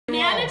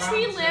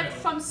tree lived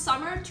from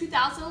summer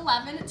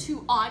 2011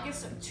 to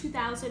August of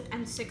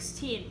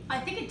 2016. I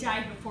think it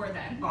died before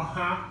then.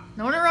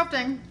 No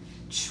interrupting.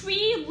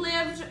 Tree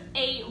lived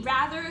a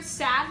rather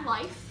sad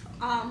life.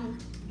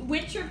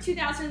 Winter of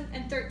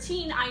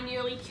 2013, I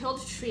nearly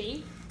killed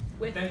Tree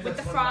with the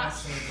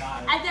frost.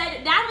 And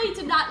then Natalie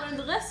did not learn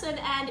the lesson,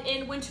 and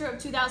in winter of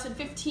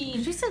 2015...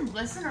 Did you say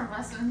listen or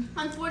lesson?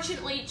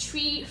 Unfortunately,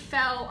 Tree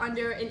fell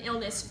under an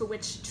illness for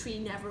which Tree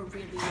never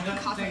really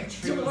recovered.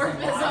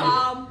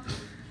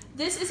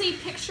 This is a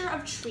picture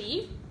of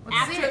Tree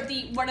after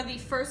one of the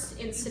first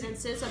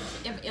incidences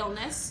of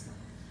illness.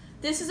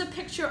 This is a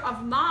picture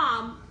of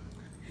Mom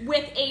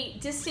with a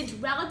distant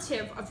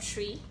relative of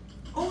Tree.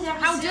 Oh,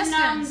 that was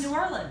in New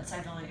Orleans,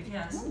 I believe,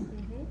 yes.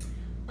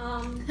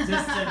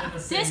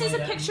 This is a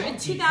picture in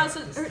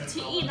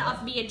 2013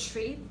 of me and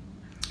Tree.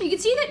 You can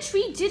see that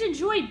Tree did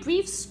enjoy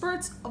brief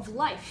spurts of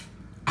life.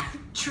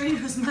 Tree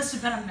must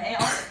have been a male.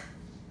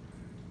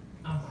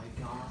 Oh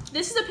my god.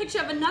 This is a picture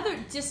of another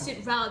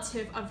distant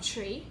relative of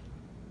Tree.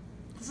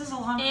 This is a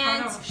long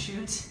photo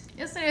shoot.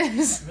 Yes, it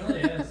is. It really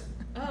is.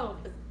 Oh,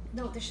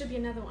 no, there should be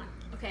another one.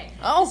 Okay.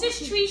 Oh.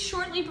 This is Tree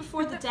shortly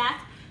before the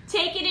death.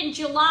 Taken in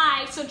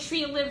July, so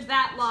Tree lived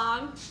that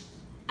long.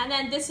 And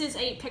then this is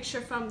a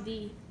picture from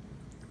the...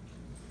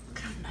 Look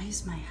how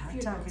nice my hot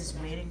dog is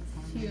waiting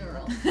for me.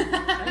 funeral.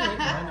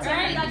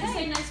 Sarah, you'd like to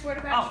say a nice word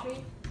about Tree?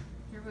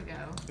 Here we go.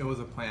 It was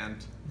a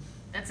plant.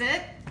 That's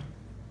it?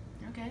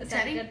 Okay. Is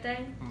that a good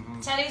thing?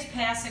 Mm-hmm. Teddy's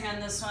passing on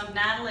this one.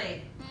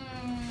 Natalie.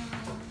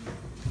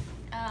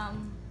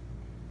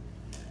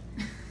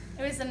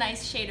 It was a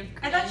nice shade of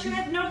green. I thought you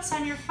had notes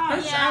on your phone.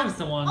 I was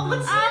the one. Oh,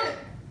 let's see it.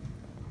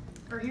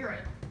 Or hear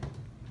it.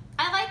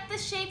 I like the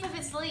shape of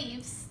its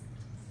leaves.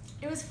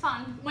 It was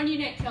fun. When you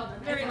didn't kill them,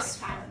 Very much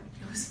time.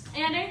 It was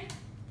Andy?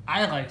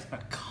 I liked the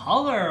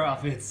color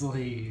of its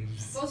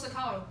leaves. What's the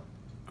color?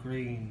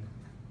 Green.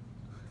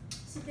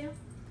 Cynthia?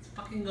 It's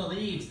fucking the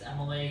leaves,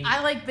 Emily.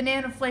 I like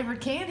banana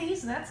flavored candy,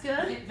 so that's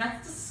good.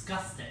 That's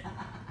disgusting.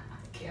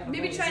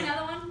 Maybe try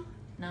another one?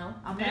 No,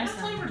 I'm Banana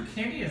passing. flavored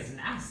candy is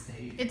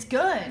nasty. It's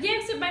good. Yeah,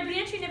 except my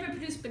banana tree never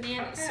produced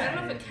bananas, so I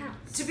don't know if it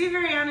counts. To be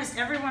very honest,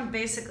 everyone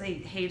basically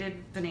hated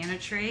Banana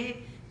Tree.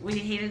 We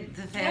hated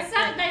the fact That's not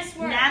that a nice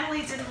word.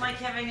 Natalie didn't like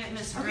having it in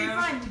this room. Okay,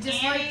 fine. We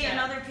disliked Andy and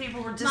it. other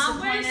people were Mom,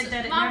 disappointed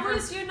that it Mom, never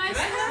where's your nice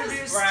word?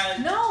 produced.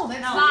 No,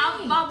 that's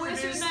Mom, not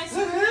where's your Produced- nice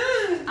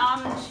word?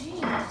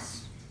 Jeez.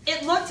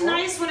 It looked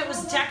nice when it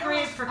was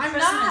decorated for I'm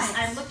Christmas. not.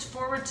 I looked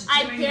forward to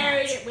I doing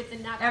buried that it with the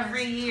knuckles.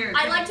 every year.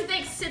 I'd like to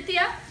thank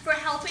Cynthia for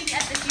helping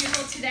at the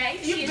funeral today.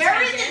 You She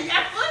buried attended, the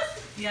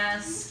necklace?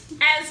 Yes.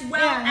 as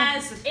well Yeah.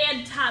 as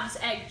and Tom's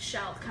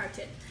eggshell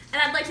carton.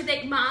 And I'd like to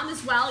thank Mom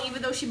as well,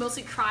 even though she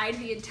mostly cried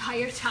the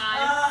entire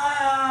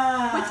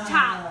time with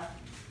Tom.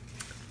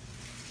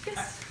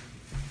 Yes.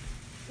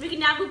 We can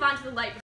now move on to the light.